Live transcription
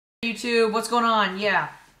YouTube, what's going on? Yeah,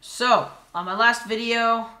 so on my last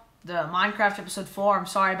video, the Minecraft episode 4, I'm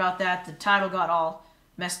sorry about that. The title got all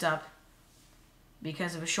messed up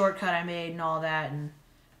because of a shortcut I made and all that, and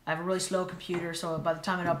I have a really slow computer, so by the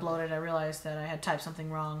time it uploaded I realized that I had typed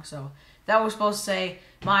something wrong. So that was supposed to say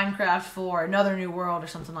Minecraft 4 Another New World or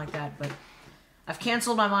something like that, but I've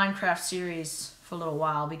canceled my Minecraft series for a little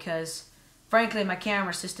while because frankly my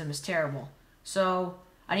camera system is terrible. So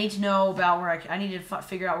I need to know about where I need to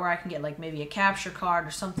figure out where I can get like maybe a capture card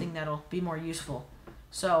or something that'll be more useful.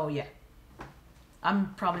 So yeah,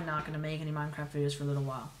 I'm probably not going to make any Minecraft videos for a little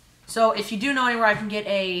while. So if you do know anywhere I can get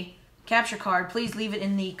a capture card, please leave it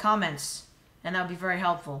in the comments and that would be very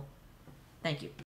helpful. Thank you.